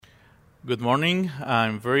Good morning.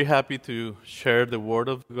 I'm very happy to share the Word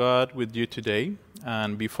of God with you today.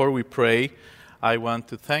 And before we pray, I want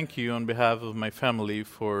to thank you on behalf of my family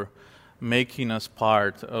for making us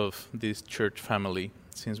part of this church family.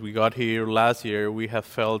 Since we got here last year, we have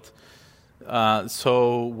felt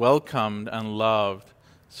so welcomed and loved.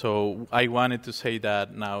 So I wanted to say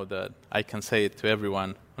that now that I can say it to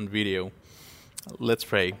everyone on video. Let's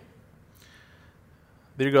pray.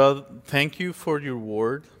 Dear God, thank you for your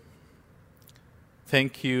word.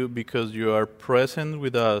 Thank you because you are present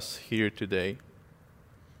with us here today.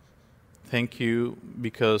 Thank you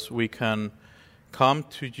because we can come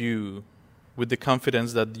to you with the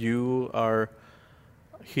confidence that you are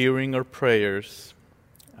hearing our prayers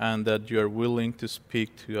and that you are willing to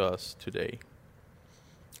speak to us today.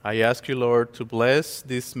 I ask you, Lord, to bless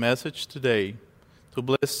this message today, to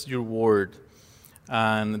bless your word.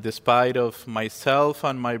 And despite of myself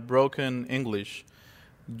and my broken English,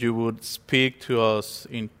 you would speak to us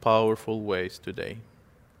in powerful ways today.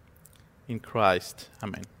 In Christ,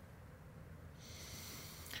 amen.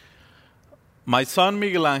 My son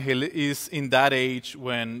Miguel Angel is in that age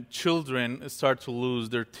when children start to lose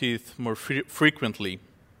their teeth more frequently.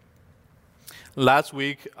 Last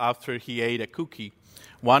week, after he ate a cookie,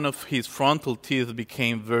 one of his frontal teeth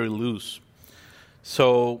became very loose.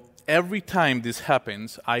 So every time this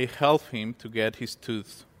happens, I help him to get his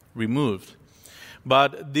tooth removed.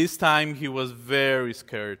 But this time he was very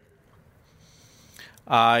scared.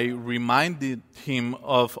 I reminded him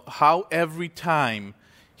of how every time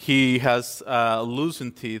he has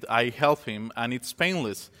loosened teeth, I help him and it's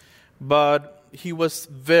painless. But he was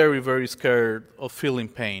very, very scared of feeling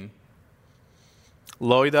pain.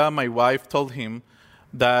 Loida, my wife, told him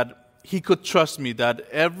that he could trust me that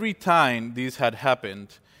every time this had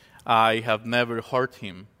happened, I have never hurt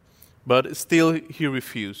him. But still he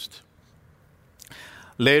refused.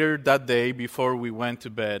 Later that day, before we went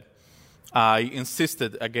to bed, I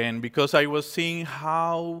insisted again because I was seeing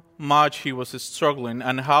how much he was struggling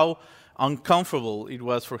and how uncomfortable it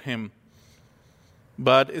was for him.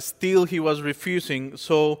 But still he was refusing,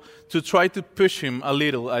 so to try to push him a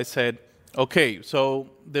little, I said, okay, so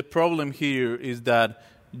the problem here is that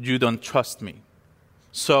you don't trust me.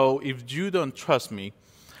 So if you don't trust me,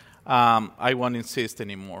 I won't insist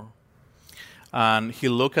anymore. And he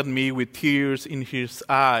looked at me with tears in his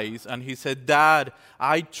eyes, and he said, Dad,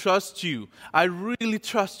 I trust you. I really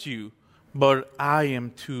trust you, but I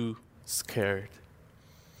am too scared.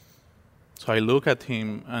 So I looked at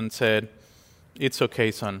him and said, it's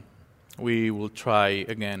okay, son. We will try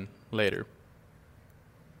again later.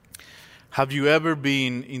 Have you ever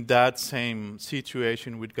been in that same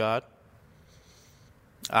situation with God?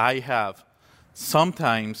 I have.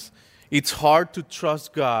 Sometimes it's hard to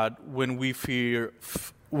trust God when we feel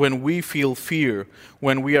fear,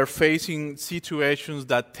 when we are facing situations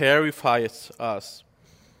that terrify us,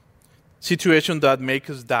 situations that make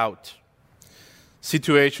us doubt,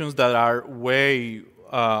 situations that are way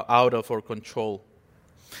out of our control.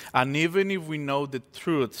 And even if we know the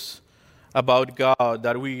truths about God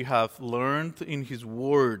that we have learned in His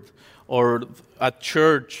Word or at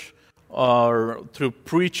church, or through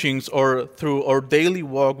preachings, or through our daily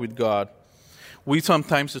walk with God, we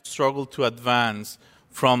sometimes struggle to advance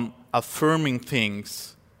from affirming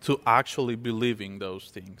things to actually believing those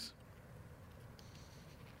things.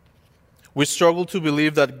 We struggle to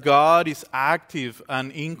believe that God is active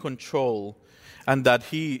and in control and that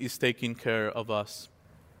He is taking care of us.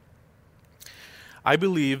 I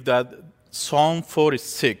believe that Psalm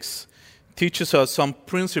 46 teaches us some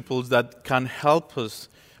principles that can help us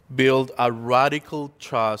build a radical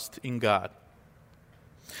trust in God.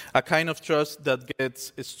 A kind of trust that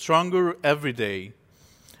gets stronger every day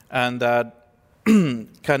and that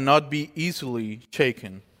cannot be easily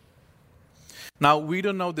shaken. Now, we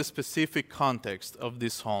don't know the specific context of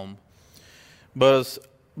this psalm, but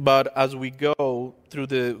as we go through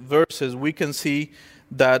the verses, we can see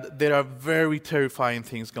that there are very terrifying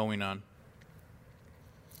things going on.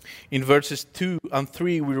 In verses 2 and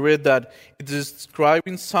 3, we read that it is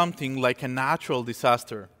describing something like a natural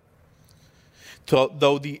disaster.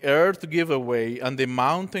 Though the earth give away and the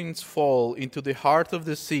mountains fall into the heart of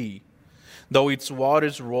the sea, though its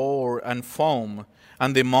waters roar and foam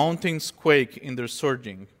and the mountains quake in their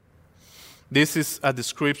surging. This is a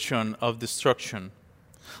description of destruction,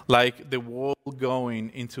 like the world going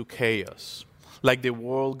into chaos, like the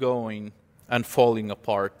world going and falling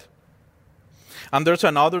apart. And there's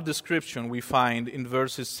another description we find in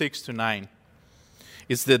verses 6 to 9.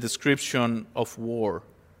 It's the description of war.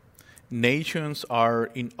 Nations are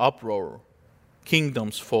in uproar.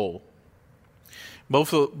 Kingdoms fall.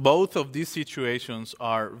 Both of these situations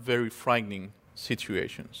are very frightening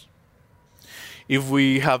situations. If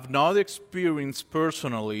we have not experienced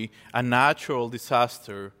personally a natural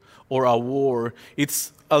disaster or a war,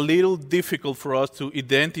 it's a little difficult for us to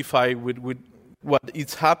identify with what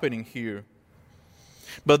is happening here.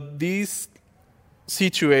 But these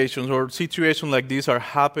situations or situations like this are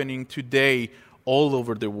happening today all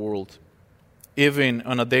over the world, even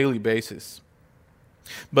on a daily basis.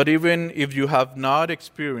 But even if you have not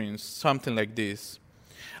experienced something like this,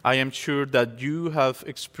 I am sure that you have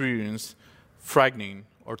experienced frightening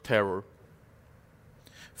or terror.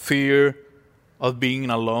 Fear of being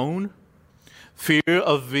alone, fear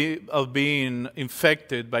of being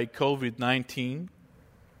infected by COVID-19,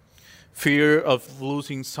 fear of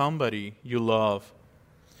losing somebody you love,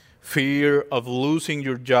 fear of losing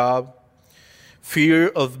your job, fear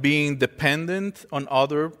of being dependent on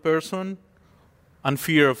other person, and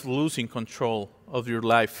fear of losing control of your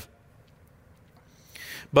life.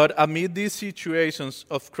 But amid these situations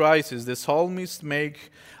of crisis, the psalmists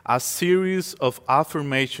make a series of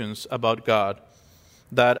affirmations about God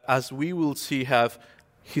that, as we will see, have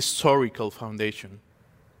historical foundation.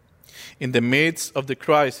 In the midst of the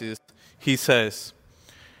crisis, he says,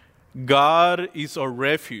 God is our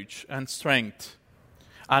refuge and strength,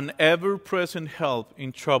 an ever-present help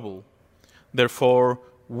in trouble. Therefore,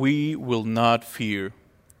 we will not fear.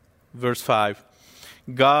 Verse 5,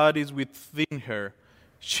 God is within her.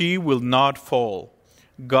 She will not fall.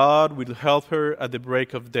 God will help her at the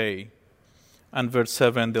break of day. And verse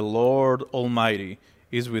 7, the Lord Almighty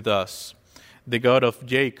is with us. The God of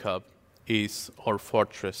Jacob is our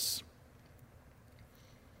fortress.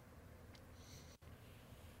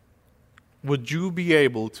 Would you be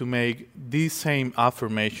able to make these same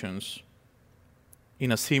affirmations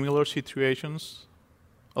in a similar situations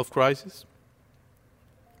of crisis?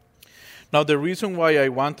 Now, the reason why I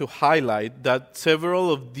want to highlight that several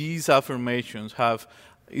of these affirmations have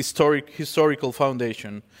historical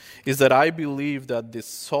foundation is that I believe that the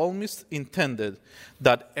psalmist intended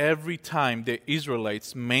that every time the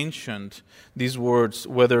Israelites mentioned these words,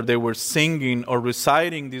 whether they were singing or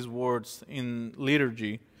reciting these words in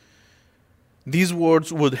liturgy, these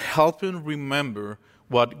words would help them remember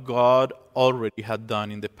what God already had done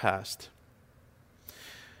in the past.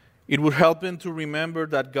 It would help them to remember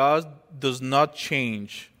that God does not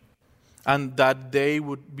change and that they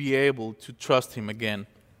would be able to trust Him again.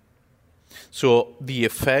 So the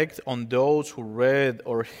effect on those who read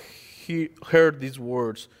or heard these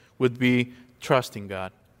words would be trusting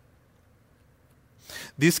God.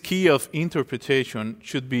 This key of interpretation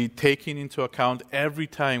should be taken into account every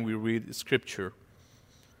time we read Scripture.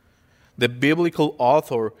 The biblical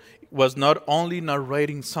author was not only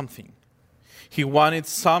narrating something, he wanted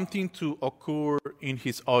something to occur in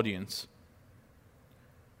his audience.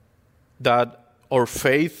 That our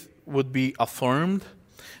faith would be affirmed,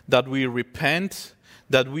 that we repent,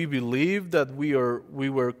 that we believe, that we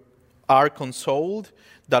are consoled,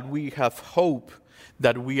 that we have hope,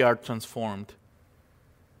 that we are transformed.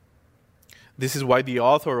 This is why the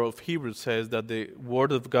author of Hebrews says that the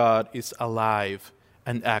Word of God is alive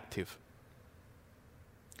and active.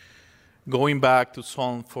 Going back to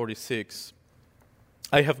Psalm 46,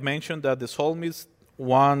 I have mentioned that the psalmists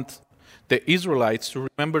want the Israelites to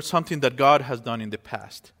remember something that God has done in the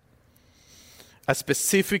past. A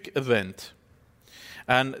specific event.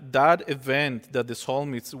 And that event that the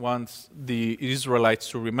psalmist wants the Israelites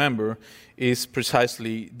to remember is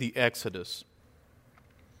precisely the Exodus.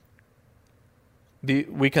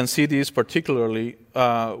 We can see this particularly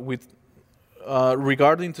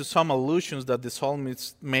regarding to some allusions that the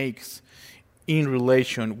psalmist makes in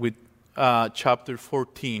relation with chapter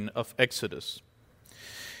 14 of Exodus.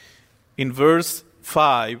 In verse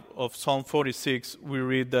 5 of Psalm 46, we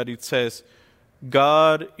read that it says,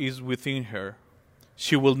 God is within her.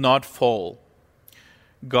 She will not fall.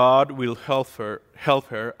 God will help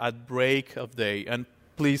her at break of day. And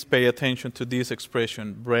please pay attention to this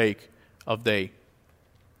expression, break of day.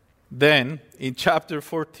 Then, in chapter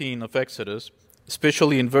 14 of Exodus,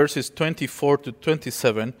 especially in verses 24 to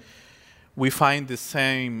 27, we find the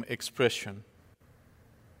same expression.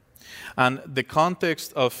 And the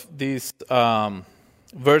context of these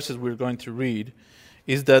verses we're going to read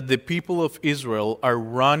is that the people of Israel are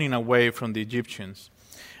running away from the Egyptians.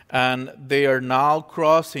 And they are now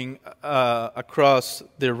crossing across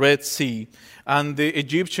the Red Sea, and the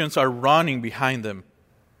Egyptians are running behind them.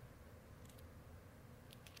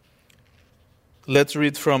 Let's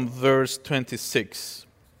read from verse 26.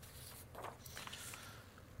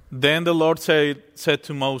 Then the Lord said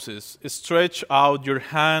to Moses, "Stretch out your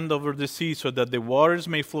hand over the sea so that the waters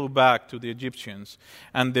may flow back to the Egyptians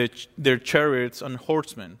and their chariots and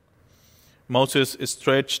horsemen." Moses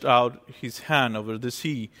stretched out his hand over the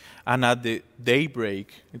sea, and at the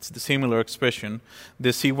daybreak, it's the similar expression,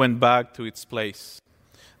 the sea went back to its place.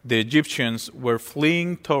 The Egyptians were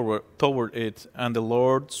fleeing toward it, and the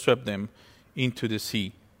Lord swept them into the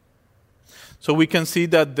sea. So we can see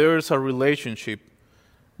that there is a relationship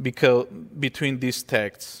between these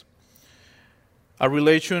texts, a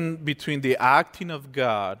relation between the acting of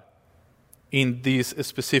God in this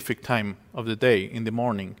specific time of the day, in the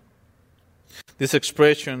morning. These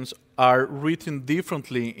expressions are written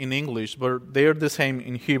differently in English, but they are the same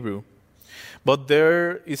in Hebrew. But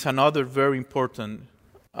there is another very important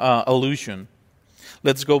allusion.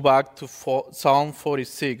 Let's go back to Psalm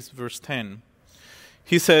 46, verse 10.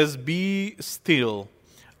 He says, "Be still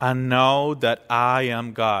and know that I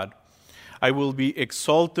am God. I will be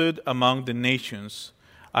exalted among the nations.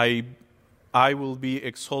 I will be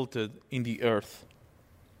exalted in the earth."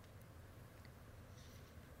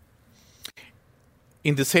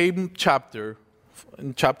 In the same chapter,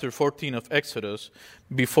 in chapter 14 of Exodus,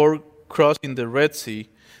 before crossing the Red Sea,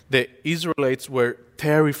 the Israelites were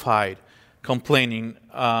terrified, complaining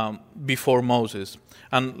before Moses.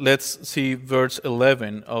 And let's see verse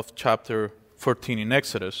 11 of chapter 14 in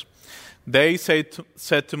Exodus. They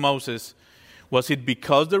said to Moses, "Was it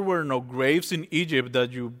because there were no graves in Egypt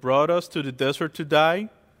that you brought us to the desert to die?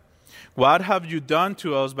 What have you done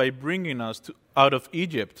to us by bringing us out of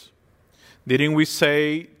Egypt? Didn't we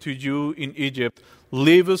say to you in Egypt,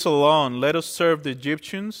 'Leave us alone, let us serve the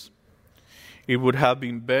Egyptians'? It would have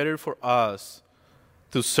been better for us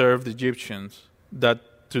to serve the Egyptians than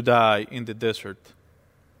to die in the desert."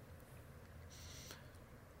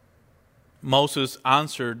 Moses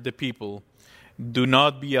answered the people, "Do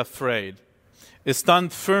not be afraid.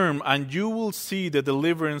 Stand firm, and you will see the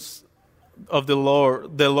deliverance of the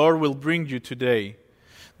Lord will bring you today.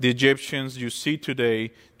 The Egyptians you see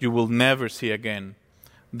today, you will never see again.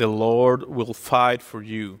 The Lord will fight for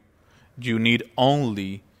you. You need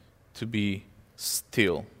only to be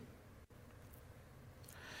still."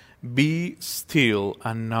 Be still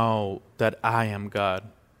and know that I am God.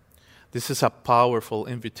 This is a powerful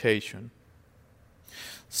invitation.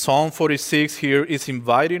 Psalm 46 here is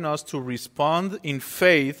inviting us to respond in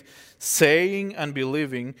faith, saying and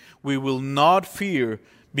believing we will not fear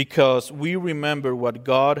because we remember what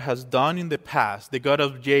God has done in the past, the God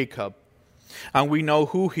of Jacob, and we know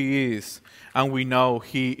who He is, and we know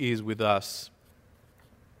He is with us.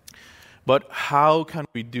 But how can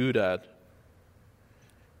we do that?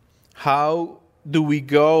 How do we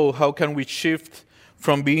go? How can we shift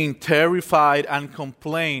from being terrified and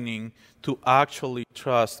complaining to actually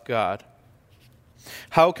trust God?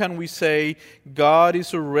 How can we say, "God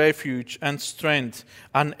is a refuge and strength,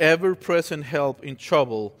 an ever-present help in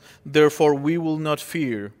trouble, therefore we will not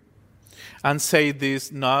fear"? And say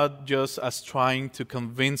this not just as trying to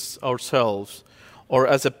convince ourselves or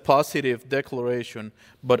as a positive declaration,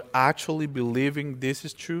 but actually believing this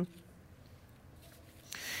is true?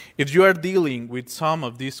 If you are dealing with some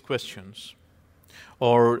of these questions,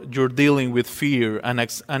 or you're dealing with fear and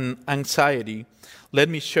anxiety, let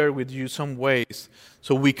me share with you some ways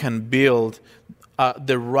so we can build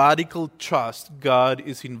the radical trust God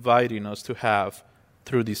is inviting us to have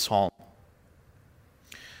through this psalm.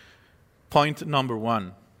 Point number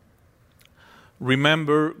 1.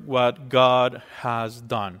 Remember what God has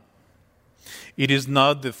done. It is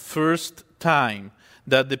not the first time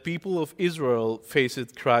that the people of Israel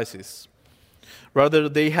faced crisis. Rather,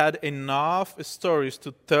 they had enough stories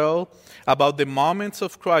to tell about the moments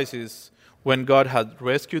of crisis when God had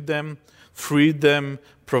rescued them, freed them,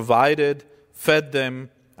 provided, fed them,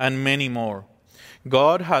 and many more.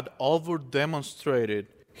 God had over-demonstrated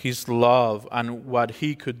His love and what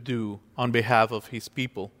He could do on behalf of His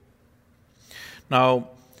people. Now,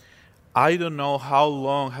 I don't know how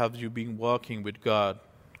long have you been walking with God.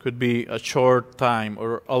 Could be a short time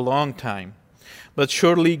or a long time. But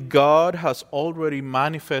surely God has already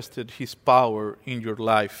manifested His power in your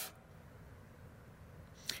life.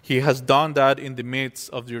 He has done that in the midst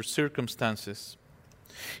of your circumstances.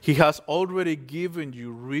 He has already given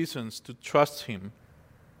you reasons to trust Him.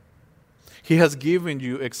 He has given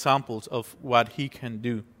you examples of what He can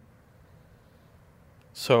do.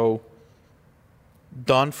 So,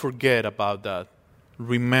 don't forget about that.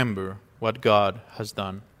 Remember what God has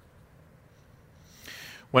done.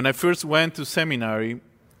 When I first went to seminary,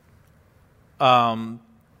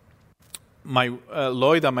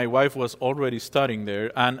 Lloyd and my wife was already studying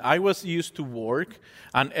there, and I was used to work,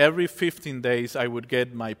 and every 15 days I would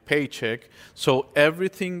get my paycheck. So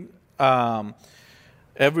everything,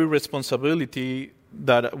 every responsibility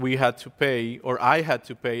that we had to pay, or I had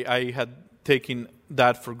to pay, I had taken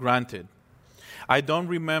that for granted. I don't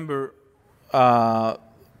remember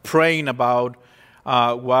praying about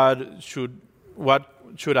what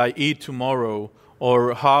should I eat tomorrow,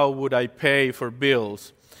 or how would I pay for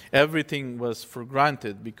bills. Everything was for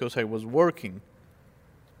granted because I was working.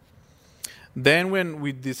 Then when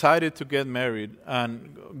we decided to get married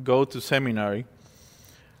and go to seminary,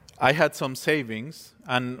 I had some savings,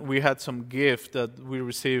 and we had some gift that we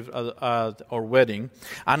received at our wedding.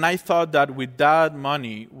 And I thought that with that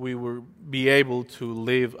money, we would be able to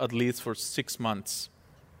live at least for 6 months.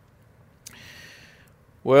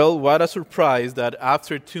 Well, what a surprise that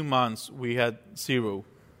after 2 months, we had zero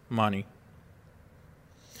money.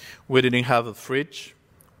 We didn't have a fridge.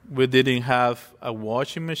 We didn't have a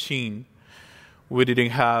washing machine. We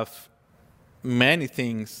didn't have many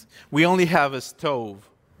things. We only have a stove,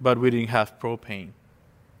 but we didn't have propane.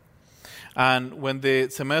 And when the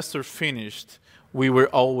semester finished, we were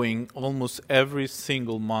owing almost every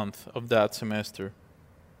single month of that semester.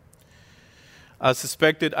 As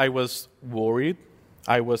expected, I was worried.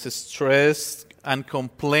 I was stressed and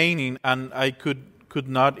complaining, and I could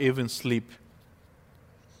not even sleep.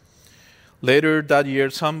 Later that year,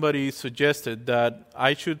 somebody suggested that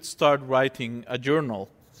I should start writing a journal,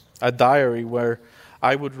 a diary, where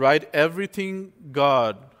I would write everything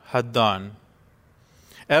God had done,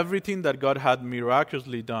 everything that God had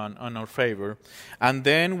miraculously done in our favor. And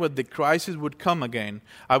then when the crisis would come again,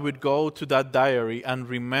 I would go to that diary and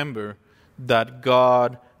remember that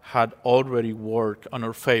God had already worked on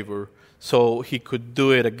our favor, so He could do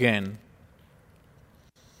it again.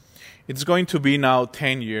 It's going to be now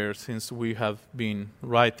 10 years since we have been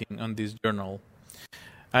writing on this journal.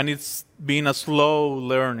 And it's been a slow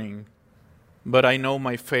learning, but I know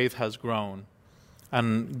my faith has grown,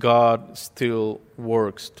 and God still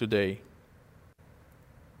works today.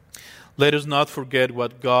 Let us not forget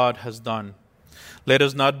what God has done. Let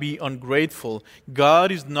us not be ungrateful.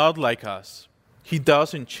 God is not like us. He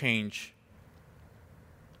doesn't change.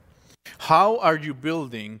 How are you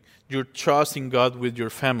building your trust in God with your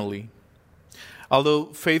family? Although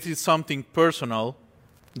faith is something personal,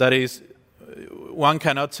 that is, one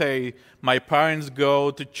cannot say, my parents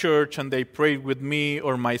go to church and they pray with me,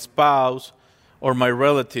 or my spouse, or my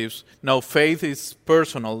relatives. No, faith is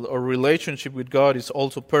personal. Our relationship with God is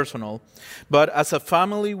also personal. But as a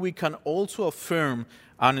family, we can also affirm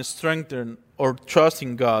and strengthen our trust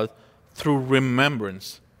in God through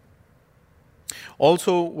remembrance.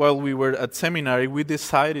 Also, while we were at seminary, we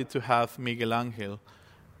decided to have Miguel Angel,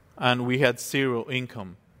 and we had zero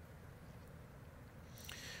income.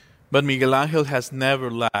 But Miguel Angel has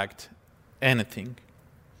never lacked anything.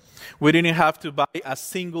 We didn't have to buy a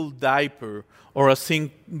single diaper or a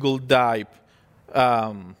single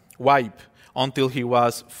wipe until he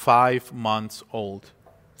was 5 months old.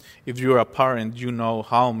 If you're a parent, you know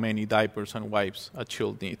how many diapers and wipes a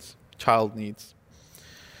child needs.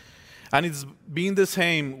 And it's been the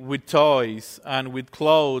same with toys and with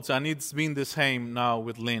clothes, and it's been the same now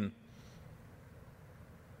with Lynn.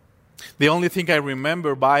 The only thing I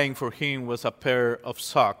remember buying for him was a pair of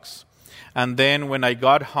socks. And then when I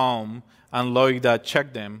got home and Loida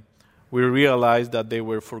checked them, we realized that they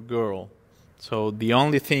were for girl. So the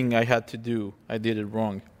only thing I had to do, I did it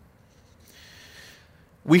wrong.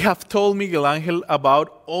 We have told Miguel Angel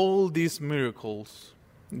about all these miracles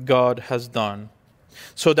God has done,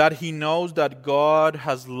 so that he knows that God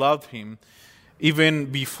has loved him even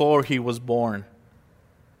before he was born.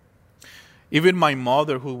 Even my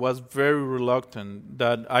mother, who was very reluctant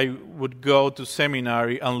that I would go to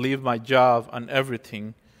seminary and leave my job and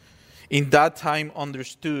everything, in that time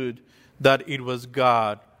understood that it was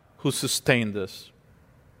God who sustained us.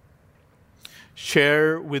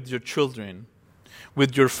 Share with your children,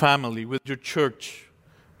 with your family, with your church,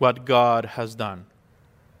 what God has done.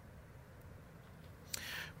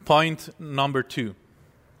 Point number 2.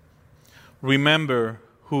 Remember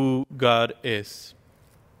who God is.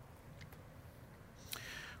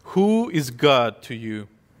 Who is God to you?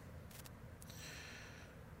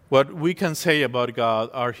 What we can say about God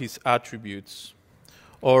are His attributes,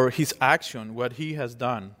 or His action, what He has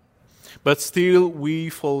done. But still we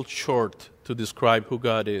fall short to describe who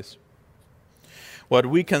God is. What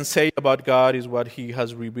we can say about God is what He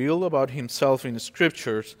has revealed about Himself in the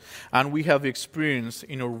Scriptures, and we have experienced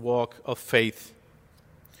in our walk of faith.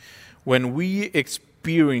 When we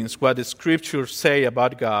experience what the Scriptures say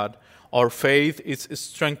about God, our faith is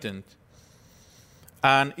strengthened,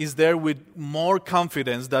 and is there with more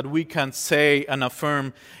confidence that we can say and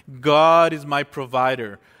affirm, God is my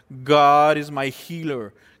provider, God is my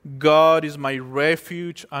healer, God is my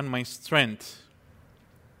refuge and my strength.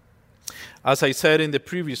 As I said in the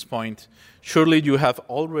previous point, surely you have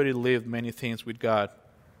already lived many things with God,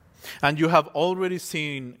 and you have already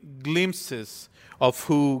seen glimpses of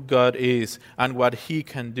who God is and what He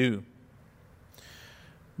can do.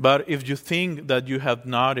 But if you think that you have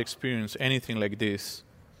not experienced anything like this,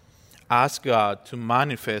 ask God to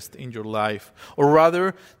manifest in your life, or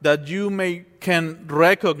rather that you can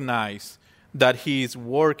recognize that He is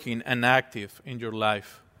working and active in your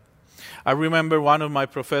life. I remember one of my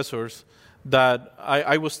professors that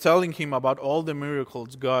I was telling him about all the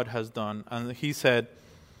miracles God has done, and he said,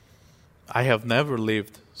 I have never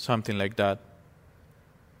lived something like that.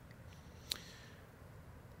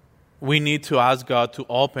 We need to ask God to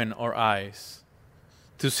open our eyes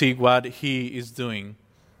to see what He is doing.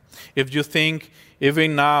 If you think,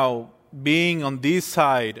 even now, being on this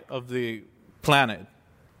side of the planet,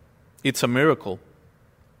 it's a miracle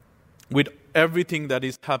with everything that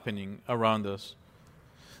is happening around us.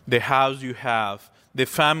 The house you have, the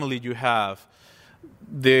family you have,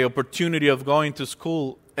 the opportunity of going to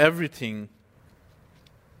school, everything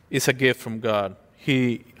is a gift from God.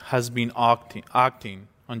 He has been acting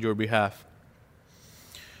on your behalf.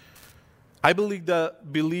 I believe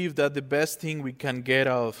that the best thing we can get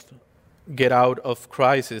out of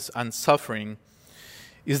crisis and suffering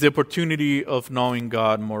is the opportunity of knowing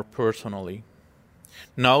God more personally.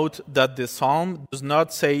 Note that the psalm does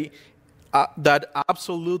not say that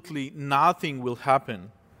absolutely nothing will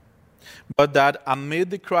happen, but that amid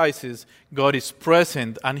the crisis, God is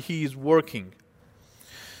present and He is working.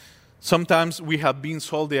 Sometimes we have been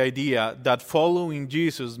sold the idea that following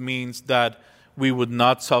Jesus means that we would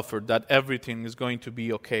not suffer, that everything is going to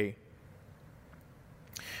be okay.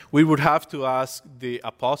 We would have to ask the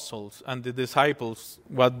apostles and the disciples,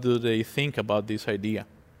 what do they think about this idea?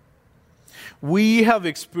 We have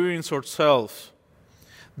experienced ourselves.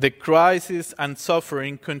 The crisis and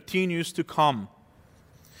suffering continues to come.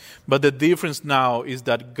 But the difference now is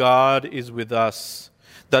that God is with us,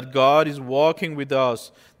 that God is walking with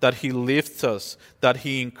us, that He lifts us, that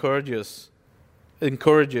He encourages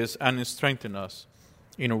and strengthens us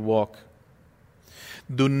in our walk.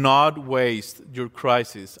 Do not waste your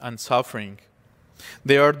crisis and suffering.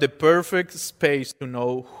 They are the perfect space to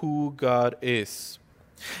know who God is.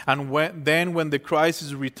 And when the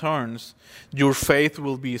crisis returns, your faith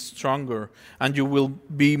will be stronger and you will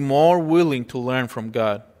be more willing to learn from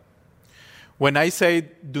God. When I say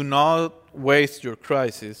do not waste your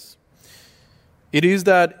crisis, it is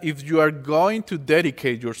that if you are going to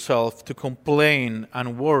dedicate yourself to complain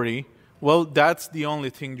and worry, well, that's the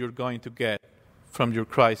only thing you're going to get from your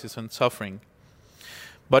crisis and suffering.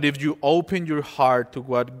 But if you open your heart to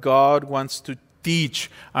what God wants to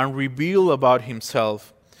teach and reveal about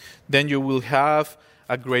Himself, then you will have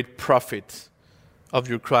a great profit of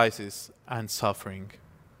your crisis and suffering.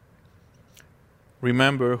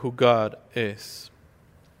 Remember who God is.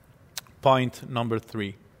 Point number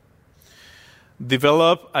 3.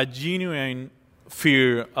 Develop a genuine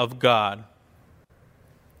fear of God.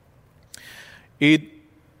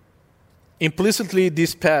 Implicitly,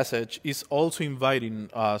 this passage is also inviting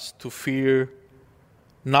us to fear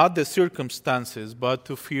not the circumstances, but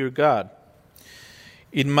to fear God.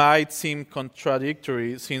 It might seem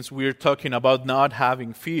contradictory since we're talking about not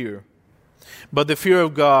having fear, but the fear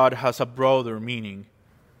of God has a broader meaning.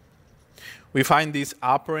 We find this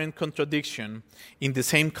apparent contradiction in the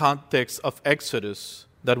same context of Exodus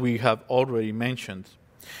that we have already mentioned,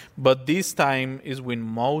 but this time is when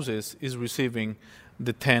Moses is receiving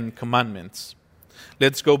the 10 Commandments.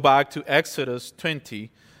 Let's go back to Exodus 20,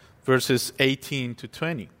 verses 18 to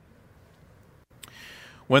 20.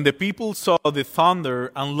 When the people saw the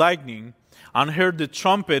thunder and lightning, and heard the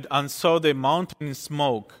trumpet and saw the mountain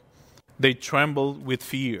smoke, they trembled with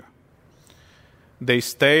fear. They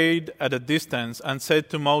stayed at a distance and said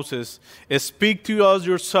to Moses, "Speak to us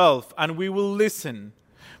yourself, and we will listen,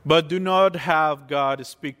 but do not have God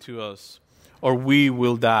speak to us, or we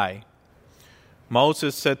will die."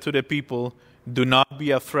 Moses said to the people, "Do not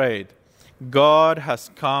be afraid. God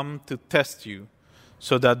has come to test you,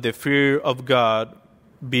 so that the fear of God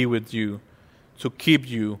be with you, to keep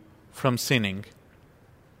you from sinning."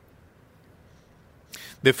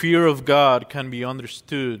 The fear of God can be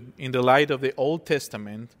understood in the light of the Old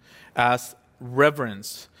Testament as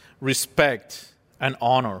reverence, respect, and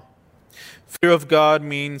honor. Fear of God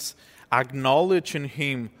means acknowledging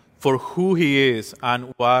Him for who He is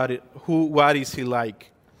and what is He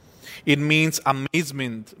like. It means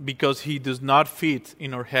amazement because he does not fit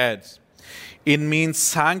in our heads. It means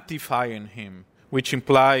sanctifying him, which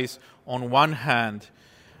implies, on one hand,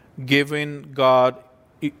 giving God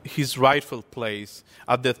his rightful place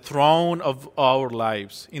at the throne of our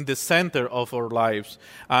lives, in the center of our lives.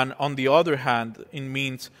 And on the other hand, it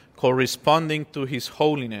means corresponding to his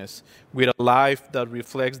holiness with a life that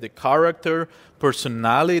reflects the character,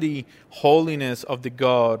 personality, holiness of the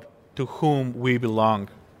God to whom we belong.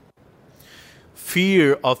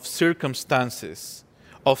 Fear of circumstances,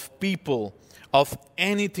 of people, of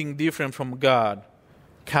anything different from God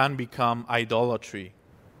can become idolatry.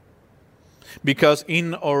 Because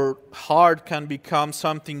in our heart can become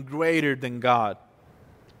something greater than God.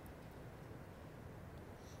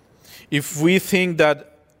 If we think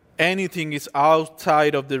that anything is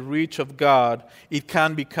outside of the reach of God, it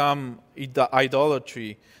can become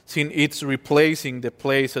idolatry, since it's replacing the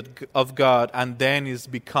place of God and then is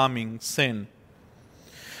becoming sin.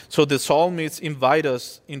 So the psalmist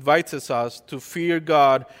invites us to fear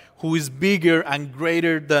God, who is bigger and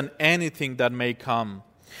greater than anything that may come.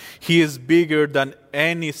 He is bigger than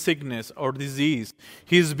any sickness or disease.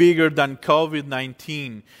 He is bigger than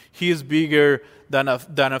COVID-19. He is bigger than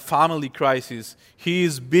a family crisis. He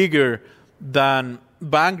is bigger than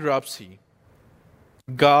bankruptcy.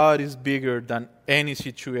 God is bigger than any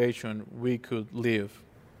situation we could live.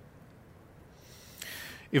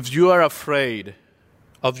 If you are afraid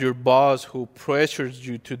of your boss who pressures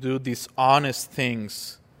you to do these honest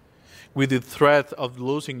things with the threat of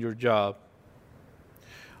losing your job,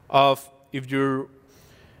 if you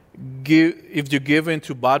give in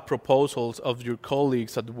to bad proposals of your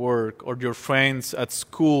colleagues at work or your friends at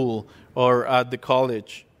school or at the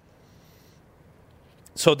college,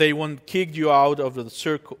 so they won't kick you out of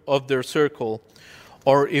their circle,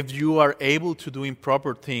 or if you are able to do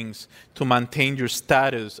improper things to maintain your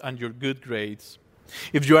status and your good grades,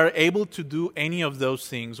 if you are able to do any of those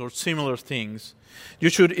things or similar things, you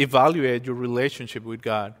should evaluate your relationship with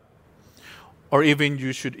God. Or even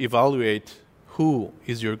you should evaluate who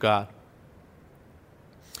is your God.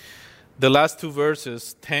 The last two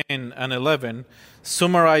verses, 10 and 11,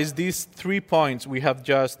 summarize these 3 points we have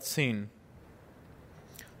just seen.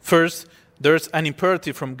 First, there's an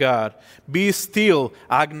imperative from God. Be still,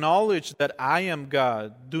 acknowledge that I am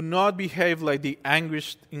God. Do not behave like the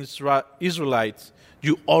anguished Israelites.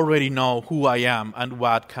 You already know who I am and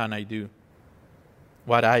what can I do.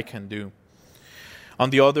 What I can do. On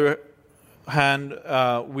the other hand,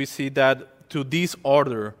 we see that to this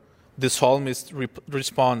order, the psalmist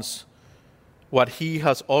responds what he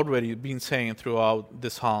has already been saying throughout the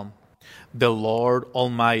psalm. The Lord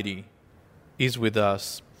Almighty is with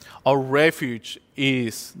us. Our refuge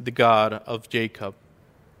is the God of Jacob.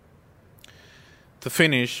 To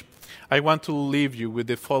finish, I want to leave you with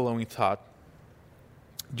the following thought.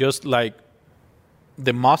 Just like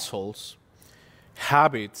the muscles,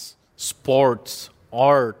 habits, sports,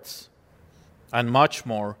 arts, and much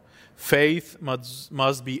more, faith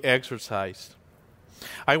must be exercised.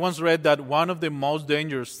 I once read that one of the most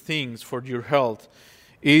dangerous things for your health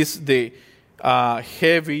is the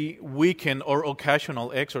heavy, weekend, or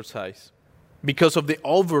occasional exercise because of the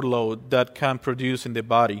overload that can produce in the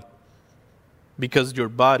body, because your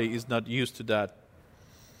body is not used to that.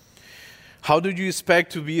 How do you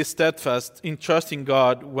expect to be steadfast in trusting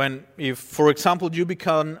God when, if, for example, you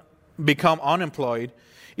become unemployed,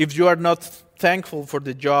 if you are not thankful for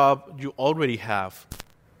the job you already have?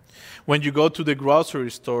 When you go to the grocery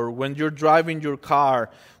store, when you're driving your car,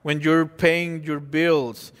 when you're paying your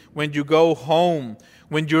bills, when you go home,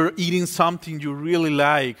 when you're eating something you really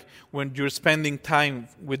like, when you're spending time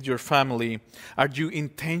with your family, are you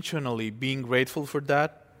intentionally being grateful for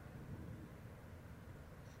that?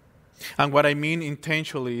 And what I mean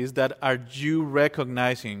intentionally is that are you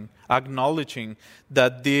recognizing, acknowledging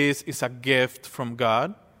that this is a gift from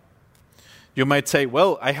God? You might say,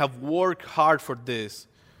 well, I have worked hard for this.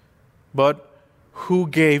 But who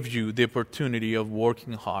gave you the opportunity of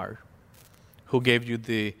working hard? Who gave you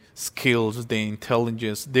the skills, the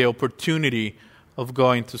intelligence, the opportunity of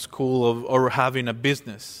going to school or having a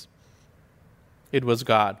business? It was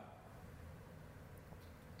God.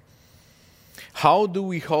 How do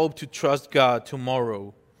we hope to trust God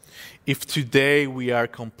tomorrow if today we are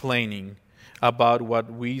complaining about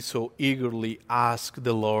what we so eagerly asked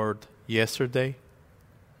the Lord yesterday?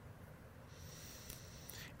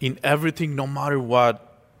 In everything, no matter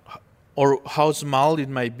what, or how small it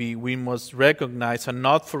might be, we must recognize and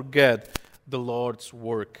not forget the Lord's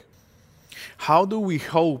work. How do we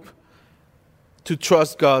hope to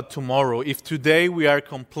trust God tomorrow if today we are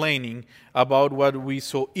complaining about what we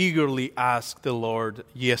so eagerly asked the Lord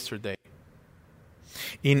yesterday?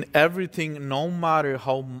 In everything, no matter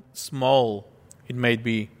how small it may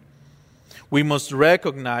be, we must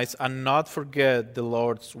recognize and not forget the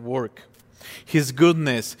Lord's work, His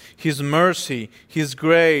goodness, His mercy, His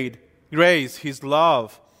grace, His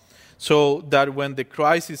love, so that when the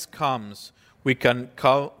crisis comes, we can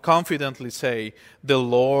confidently say, the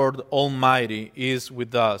Lord Almighty is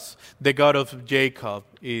with us. The God of Jacob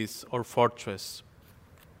is our fortress.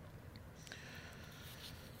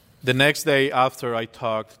 The next day after I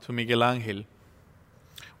talked to Miguel Angel,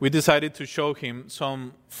 we decided to show him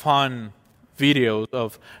some fun videos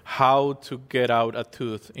of how to get out a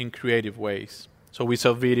tooth in creative ways. So we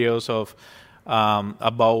saw videos of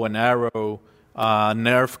a bow and arrow, a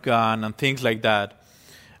Nerf gun, and things like that.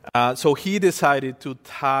 So he decided to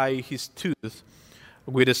tie his tooth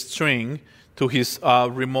with a string to his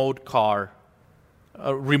remote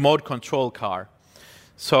control car.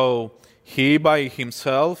 So he by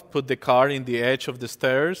himself put the car in the edge of the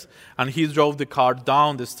stairs, and he drove the car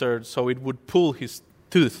down the stairs so it would pull his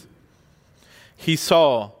tooth. He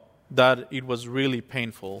saw that it was really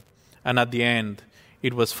painful, and at the end,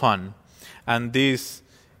 it was fun. And this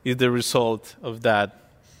is the result of that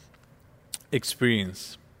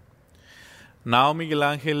experience. Now Miguel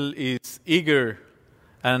Angel is eager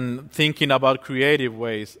and thinking about creative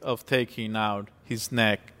ways of taking out his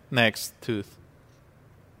next tooth.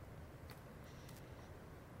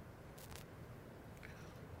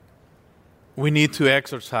 We need to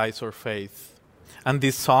exercise our faith. And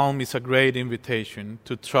this psalm is a great invitation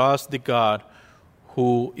to trust the God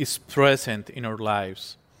who is present in our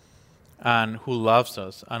lives and who loves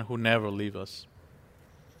us and who never leaves us.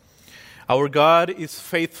 Our God is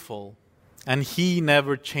faithful and He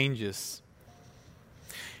never changes.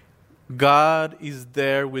 God is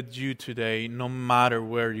there with you today no matter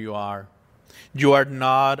where you are. You are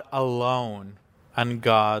not alone and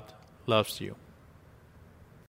God loves you.